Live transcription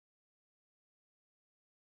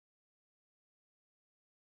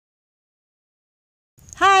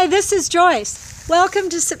Hi, this is Joyce. Welcome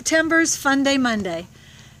to September's Fun Day Monday.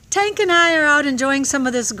 Tank and I are out enjoying some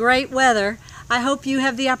of this great weather. I hope you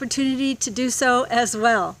have the opportunity to do so as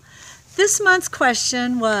well. This month's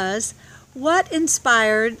question was, what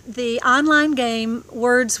inspired the online game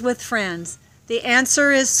Words with Friends? The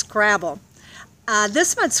answer is Scrabble.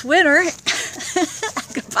 This month's winner,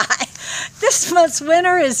 goodbye. This month's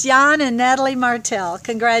winner is Jan and Natalie Martell.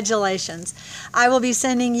 Congratulations. I will be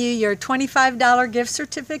sending you your $25 gift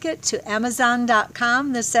certificate to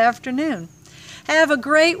Amazon.com this afternoon. Have a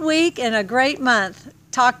great week and a great month.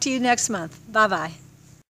 Talk to you next month. Bye-bye.